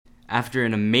After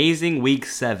an amazing Week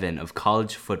 7 of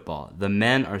college football, the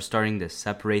men are starting to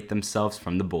separate themselves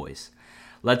from the boys.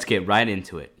 Let's get right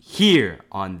into it, here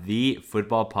on the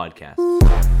Football Podcast.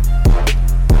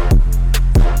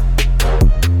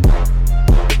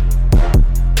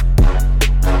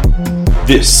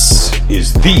 This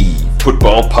is the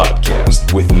Football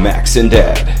Podcast with Max and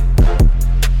Dad.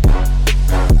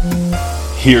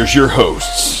 Here's your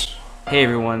hosts. Hey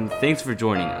everyone, thanks for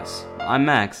joining us. I'm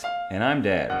Max. And I'm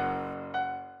Dad.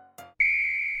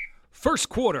 First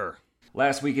quarter.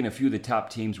 Last weekend, a few of the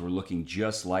top teams were looking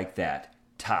just like that.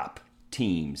 Top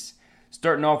teams.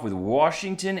 Starting off with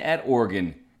Washington at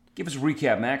Oregon. Give us a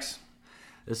recap, Max.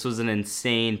 This was an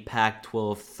insane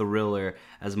Pac-12 thriller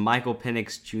as Michael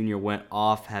Penix Jr. went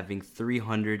off having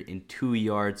 302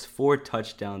 yards, 4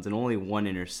 touchdowns, and only 1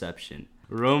 interception.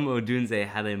 Rome Odunze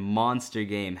had a monster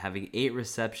game, having 8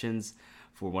 receptions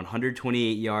for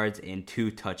 128 yards and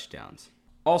 2 touchdowns.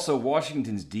 Also,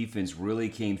 Washington's defense really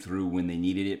came through when they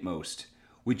needed it most.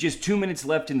 With just 2 minutes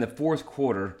left in the fourth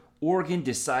quarter, Oregon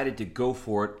decided to go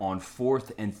for it on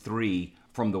 4th and 3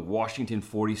 from the Washington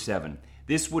 47.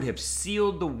 This would have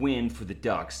sealed the win for the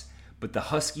Ducks, but the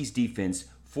Huskies defense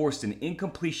forced an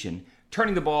incompletion,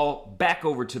 turning the ball back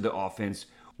over to the offense,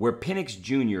 where Penix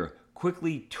Jr.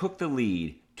 quickly took the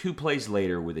lead 2 plays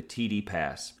later with a TD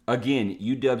pass. Again,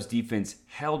 UW's defense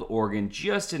held Oregon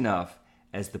just enough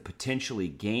as the potentially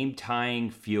game-tying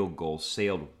field goal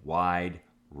sailed wide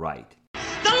right.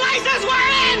 The laces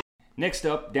were in! Next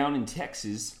up, down in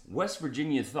Texas, West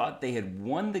Virginia thought they had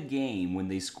won the game when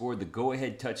they scored the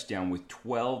go-ahead touchdown with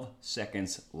 12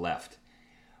 seconds left.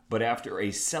 But after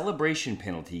a celebration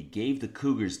penalty gave the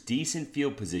Cougars decent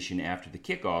field position after the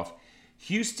kickoff,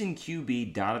 Houston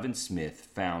QB Donovan Smith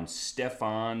found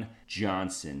Stephon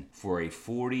Johnson for a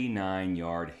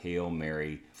 49-yard Hail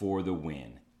Mary for the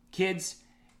win. Kids,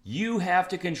 you have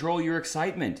to control your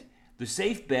excitement. The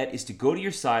safe bet is to go to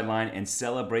your sideline and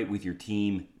celebrate with your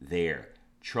team there.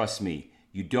 Trust me,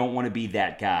 you don't want to be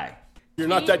that guy. You're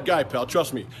not that guy, pal.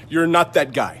 Trust me. You're not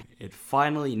that guy.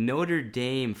 Notre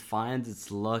Dame finds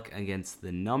its luck against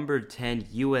the number 10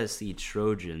 USC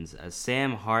Trojans as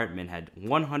Sam Hartman had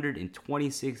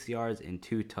 126 yards and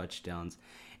 2 touchdowns.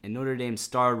 And Notre Dame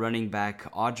star running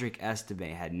back Audric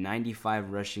Estime had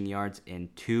 95 rushing yards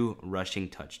and 2 rushing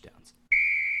touchdowns.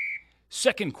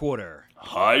 Second quarter.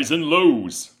 Highs and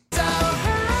lows.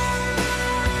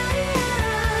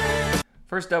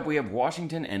 First up, we have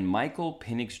Washington and Michael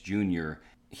Penix Jr.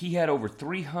 He had over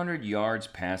 300 yards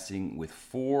passing with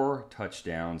 4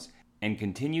 touchdowns and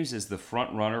continues as the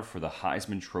front runner for the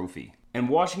Heisman Trophy. And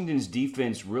Washington's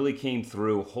defense really came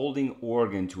through, holding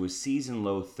Oregon to a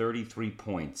season-low 33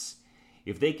 points.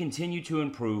 If they continue to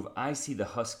improve, I see the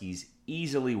Huskies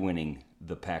easily winning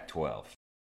the Pac-12.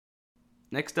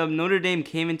 Next up, Notre Dame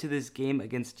came into this game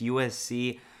against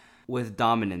USC with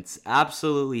dominance,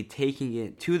 absolutely taking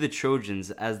it to the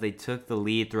Trojans as they took the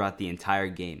lead throughout the entire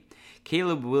game.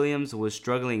 Caleb Williams was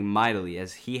struggling mightily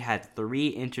as he had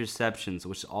 3 interceptions,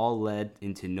 which all led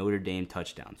into Notre Dame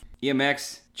touchdowns. Yeah,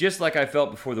 Max, just like I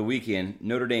felt before the weekend,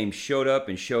 Notre Dame showed up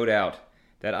and showed out.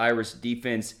 That Irish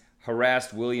defense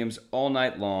harassed Williams all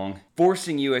night long,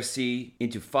 forcing USC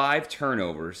into 5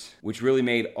 turnovers, which really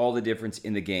made all the difference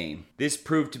in the game. This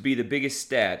proved to be the biggest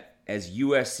stat as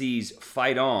USC's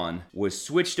fight on was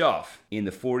switched off in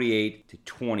the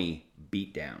 48-20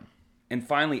 beatdown. And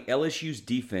finally, LSU's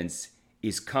defense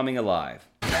is coming alive.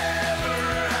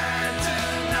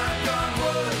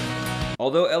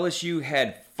 Although LSU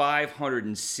had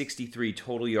 563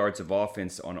 total yards of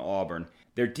offense on Auburn,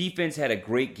 their defense had a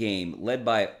great game, led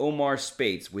by Omar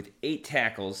Spates with 8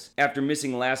 tackles after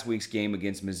missing last week's game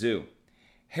against Mizzou.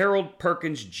 Harold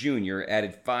Perkins Jr.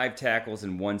 added 5 tackles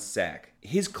and 1 sack.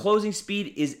 His closing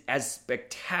speed is as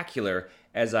spectacular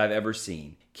as I've ever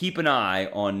seen. Keep an eye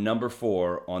on number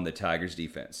 4 on the Tigers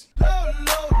defense.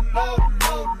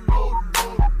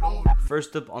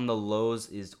 First up on the lows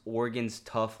is Oregon's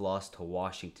tough loss to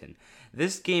Washington.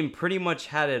 This game pretty much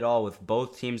had it all with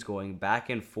both teams going back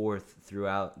and forth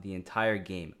throughout the entire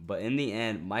game. But in the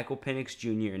end, Michael Penix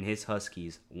Jr. and his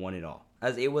Huskies won it all.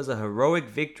 As it was a heroic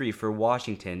victory for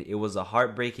Washington, it was a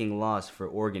heartbreaking loss for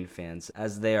Oregon fans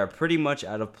as they are pretty much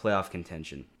out of playoff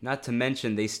contention. Not to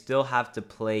mention they still have to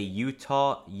play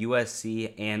Utah,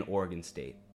 USC, and Oregon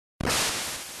State.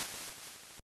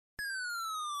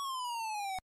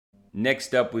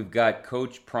 Next up, we've got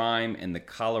Coach Prime and the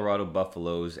Colorado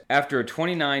Buffaloes after a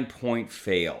 29-point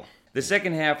fail. The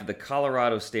second half of the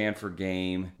Colorado-Stanford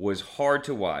game was hard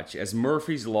to watch as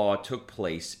Murphy's Law took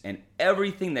place and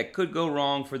everything that could go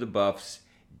wrong for the Buffs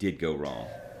did go wrong.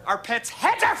 Our pets'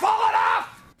 heads are falling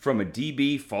off! From a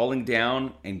DB falling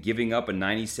down and giving up a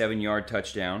 97-yard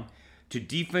touchdown, to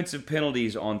defensive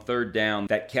penalties on third down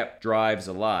that kept drives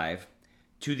alive,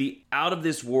 to the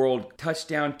out-of-this-world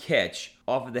touchdown catch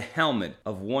off of the helmet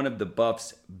of one of the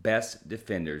Buffs' best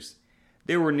defenders.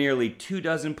 There were nearly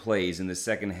 24 plays in the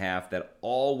second half that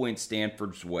all went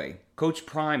Stanford's way. Coach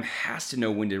Prime has to know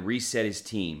when to reset his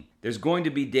team. There's going to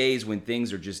be days when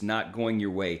things are just not going your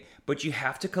way, but you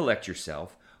have to collect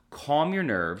yourself, calm your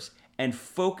nerves, and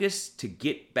focus to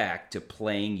get back to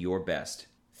playing your best.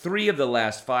 3 of the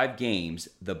last 5 games,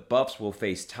 the Buffs will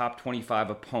face top 25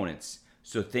 opponents,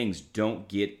 so things don't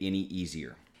get any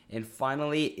easier. And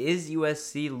finally, is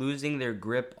USC losing their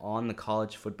grip on the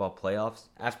college football playoffs?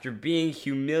 After being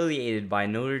humiliated by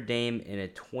Notre Dame in a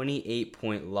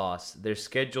 28-point loss, their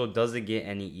schedule doesn't get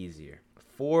any easier.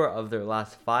 4 of their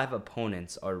last 5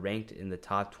 opponents are ranked in the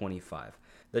top 25.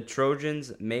 The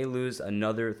Trojans may lose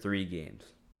another 3 games.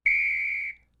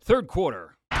 Third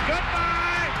quarter.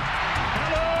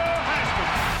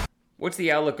 What's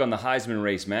the outlook on the Heisman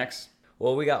race, Max?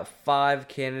 Well, we got 5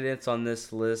 candidates on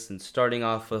this list, and starting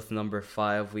off with number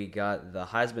 5, we got the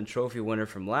Heisman Trophy winner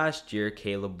from last year,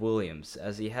 Caleb Williams,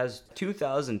 as he has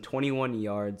 2,021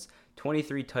 yards,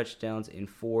 23 touchdowns, and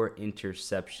 4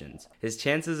 interceptions. His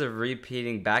chances of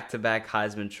repeating back-to-back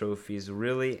Heisman trophies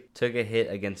really took a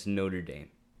hit against Notre Dame.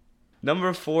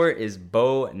 Number 4 is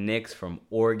Bo Nix from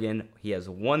Oregon. He has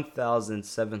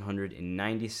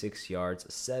 1,796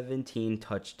 yards, 17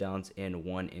 touchdowns, and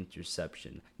 1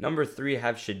 interception. Number 3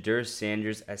 have Shedeur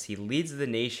Sanders as he leads the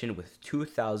nation with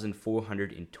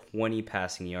 2,420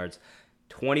 passing yards,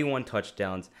 21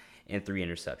 touchdowns, and 3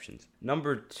 interceptions.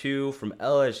 Number 2 from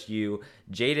LSU,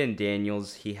 Jaden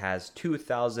Daniels. He has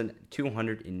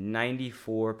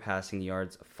 2,294 passing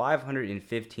yards,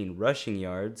 515 rushing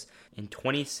yards, and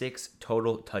 26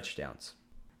 total touchdowns.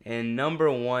 And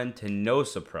number 1, to no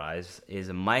surprise, is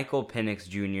Michael Penix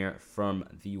Jr. from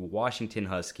the Washington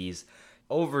Huskies.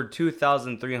 Over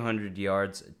 2,300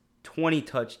 yards, 20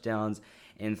 touchdowns,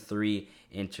 and 3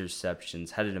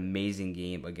 interceptions. Had an amazing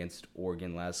game against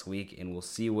Oregon last week, and we'll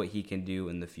see what he can do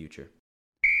in the future.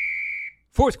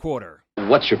 Fourth quarter.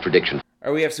 What's your prediction?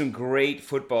 All right, we have some great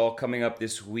football coming up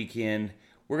this weekend.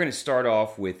 We're going to start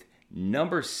off with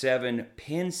number 7,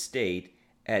 Penn State,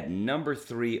 at number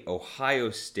 3, Ohio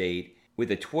State,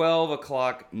 with a 12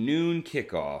 o'clock noon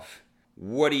kickoff.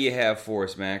 What do you have for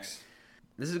us, Max?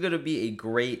 This is going to be a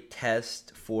great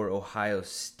test for Ohio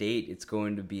State. It's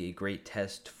going to be a great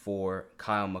test for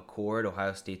Kyle McCord,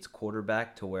 Ohio State's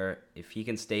quarterback, to where if he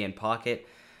can stay in pocket,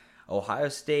 Ohio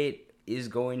State is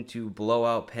going to blow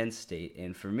out Penn State.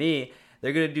 And for me,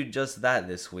 they're going to do just that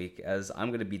this week, as I'm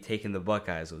going to be taking the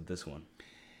Buckeyes with this one.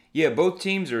 Yeah, both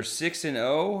teams are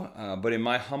 6-0, but in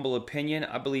my humble opinion,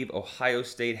 I believe Ohio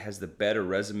State has the better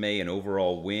resume and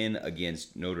overall win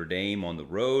against Notre Dame on the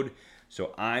road.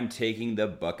 So I'm taking the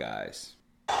Buckeyes.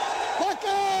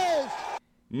 Buckeyes!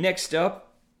 Next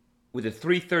up, with a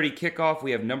 3:30 kickoff,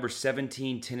 we have number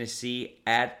 17, Tennessee,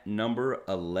 at number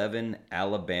 11,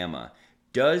 Alabama.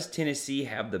 Does Tennessee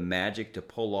have the magic to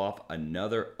pull off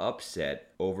another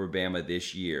upset over Bama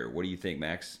this year? What do you think,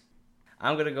 Max?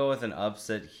 I'm going to go with an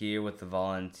upset here with the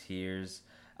Volunteers.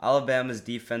 Alabama's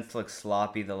defense looks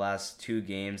sloppy the last 2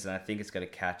 games, and I think it's going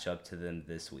to catch up to them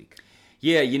this week.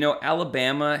 Yeah,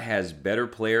 Alabama has better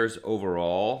players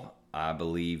overall. I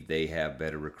believe they have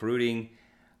better recruiting.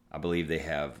 I believe they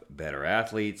have better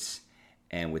athletes.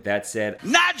 And with that said,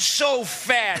 Not so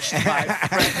fast, my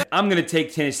friend. I'm going to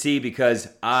take Tennessee because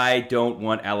I don't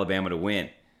want Alabama to win.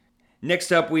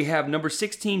 Next up, we have number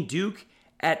 16, Duke,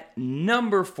 at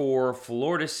number 4,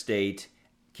 Florida State.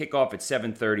 Kickoff at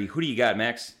 7:30. Who do you got,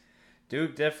 Max?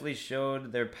 Duke definitely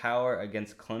showed their power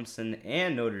against Clemson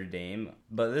and Notre Dame,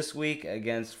 but this week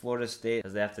against Florida State,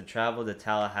 as they have to travel to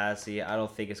Tallahassee, I don't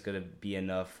think it's going to be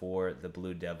enough for the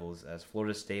Blue Devils, as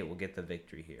Florida State will get the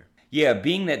victory here. Yeah,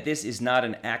 being that this is not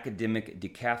an academic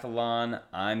decathlon,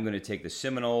 I'm going to take the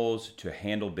Seminoles to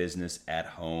handle business at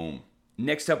home.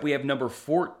 Next up, we have number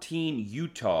 14,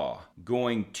 Utah,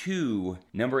 going to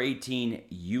number 18,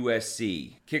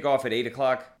 USC. Kickoff at 8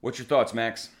 o'clock. What's your thoughts,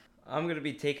 Max? I'm going to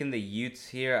be taking the Utes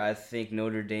here. I think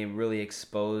Notre Dame really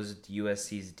exposed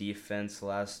USC's defense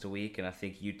last week, and I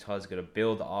think Utah's going to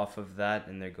build off of that,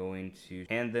 and they're going to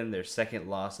hand them their second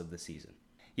loss of the season.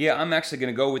 Yeah, I'm actually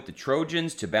going to go with the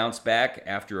Trojans to bounce back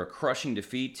after a crushing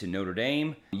defeat to Notre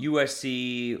Dame.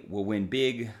 USC will win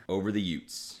big over the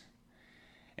Utes.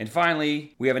 And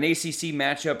finally, we have an ACC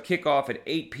matchup kickoff at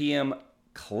 8 p.m.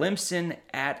 Clemson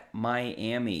at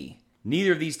Miami.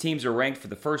 Neither of these teams are ranked for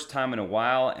the first time in a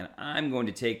while, and I'm going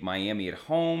to take Miami at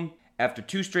home After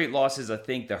 2 straight losses, I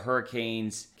think the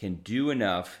Hurricanes can do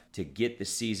enough to get the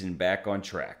season back on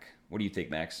track. What do you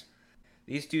think, Max?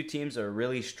 These two teams are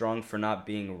really strong for not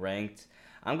being ranked.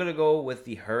 I'm going to go with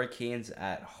the Hurricanes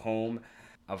at home.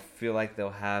 I feel like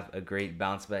they'll have a great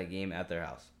bounce-back game at their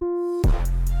house.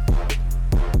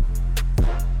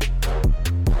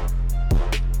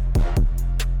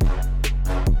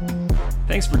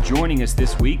 Thanks for joining us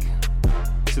this week.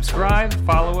 Subscribe,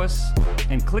 follow us,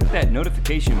 and click that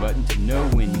notification button to know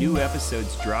when new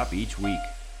episodes drop each week.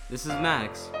 This is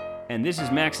Max. And this is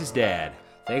Max's dad.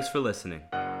 Thanks for listening.